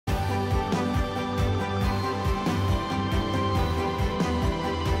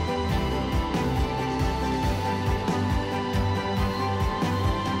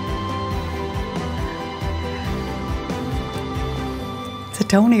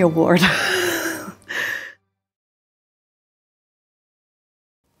Tony Award.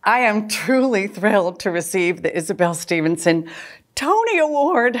 I am truly thrilled to receive the Isabelle Stevenson Tony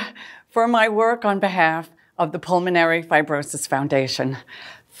Award for my work on behalf of the Pulmonary Fibrosis Foundation.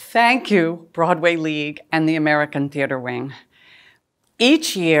 Thank you, Broadway League and the American Theater Wing.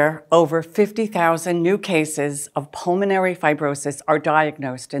 Each year, over 50,000 new cases of pulmonary fibrosis are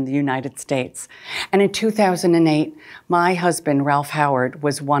diagnosed in the United States. And in 2008, my husband, Ralph Howard,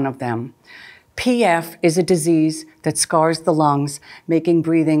 was one of them. PF is a disease that scars the lungs, making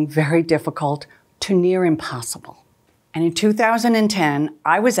breathing very difficult to near impossible. And in 2010,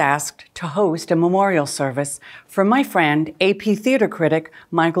 I was asked to host a memorial service for my friend, AP theater critic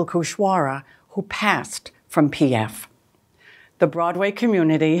Michael Kuchwara, who passed from PF. The Broadway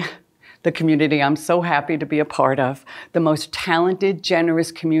community, the community I'm so happy to be a part of, the most talented,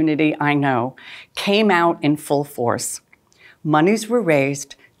 generous community I know, came out in full force. Monies were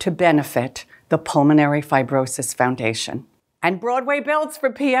raised to benefit the Pulmonary Fibrosis Foundation. And Broadway Belts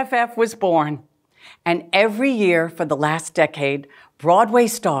for PFF was born. And every year for the last decade, Broadway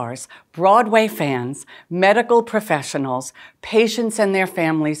stars, Broadway fans, medical professionals, patients and their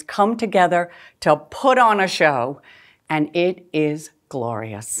families come together to put on a show, and it is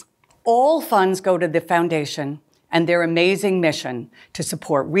glorious. All funds go to the foundation and their amazing mission to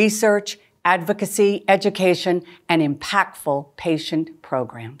support research, advocacy, education, and impactful patient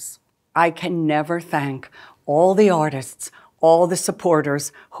programs. I can never thank all the artists, all the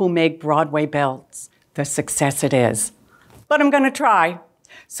supporters who make Broadway Belts the success it is. But I'm going to try.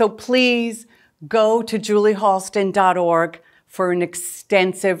 So please go to juliehalston.org for an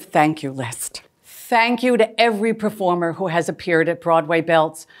extensive thank you list. Thank you to every performer who has appeared at Broadway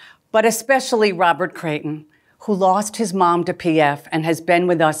Belts, but especially Robert Creighton, who lost his mom to PF and has been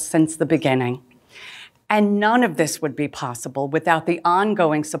with us since the beginning. And none of this would be possible without the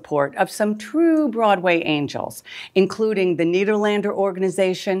ongoing support of some true Broadway angels, including the Nederlander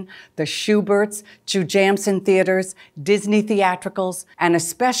Organization, the Schuberts, Jujamson Theaters, Disney Theatricals, and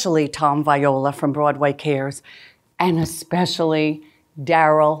especially Tom Viola from Broadway Cares, and especially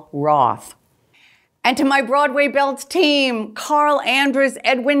Daryl Roth. And to my Broadway Belts team, Carl Andrus,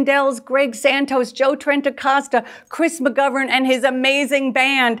 Edwin Dells, Greg Santos, Joe Trent Acosta, Chris McGovern and his amazing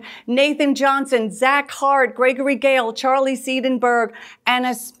band, Nathan Johnson, Zach Hart, Gregory Gale, Charlie Siedenberg, and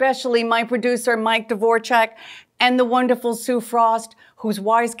especially my producer, Mike Dvorak, and the wonderful Sue Frost, whose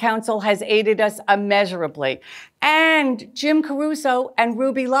wise counsel has aided us immeasurably, and Jim Caruso and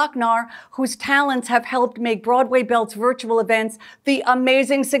Ruby Lochnar, whose talents have helped make Broadway Belts virtual events the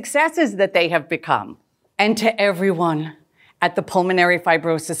amazing successes that they have become. And to everyone at the Pulmonary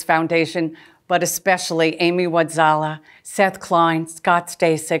Fibrosis Foundation, but especially Amy Wadzala, Seth Klein, Scott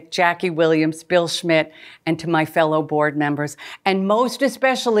Stasek, Jackie Williams, Bill Schmidt, and to my fellow board members, and most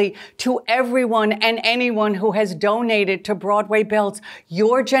especially to everyone and anyone who has donated to Broadway Belts.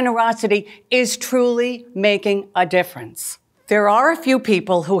 Your generosity is truly making a difference. There are a few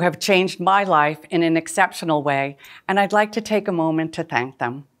people who have changed my life in an exceptional way, and I'd like to take a moment to thank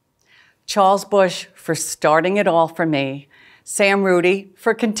them. Charles Bush for starting it all for me, Sam Rudy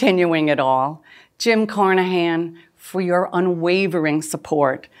for continuing it all, Jim Carnahan for your unwavering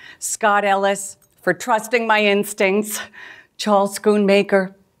support, Scott Ellis for trusting my instincts, Charles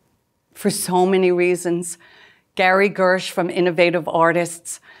Schoonmaker for so many reasons, Gary Gersh from Innovative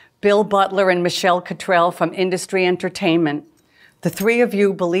Artists, Bill Butler and Michelle Cottrell from Industry Entertainment. The three of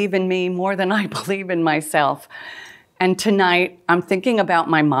you believe in me more than I believe in myself. And tonight, I'm thinking about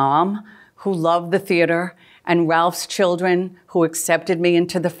my mom, who loved the theater, and Ralph's children, who accepted me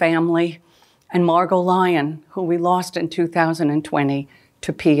into the family, and Margot Lyon, who we lost in 2020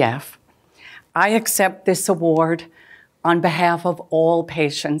 to PF. I accept this award on behalf of all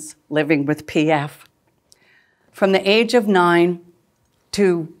patients living with PF. From the age of 9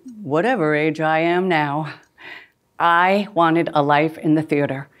 to whatever age I am now, I wanted a life in the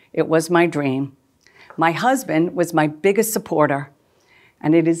theater. It was my dream. My husband was my biggest supporter,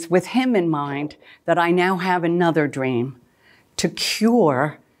 and it is with him in mind that I now have another dream, to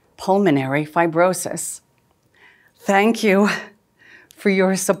cure pulmonary fibrosis. Thank you for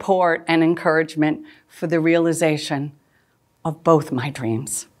your support and encouragement for the realization of both my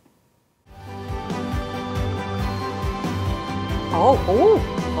dreams.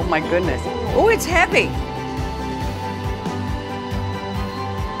 Oh my goodness. Oh, it's heavy.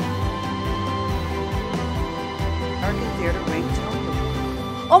 American Theater Wing.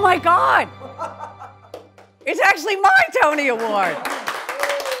 Oh my God! It's actually my Tony Award!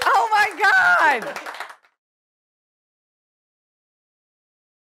 Oh my God!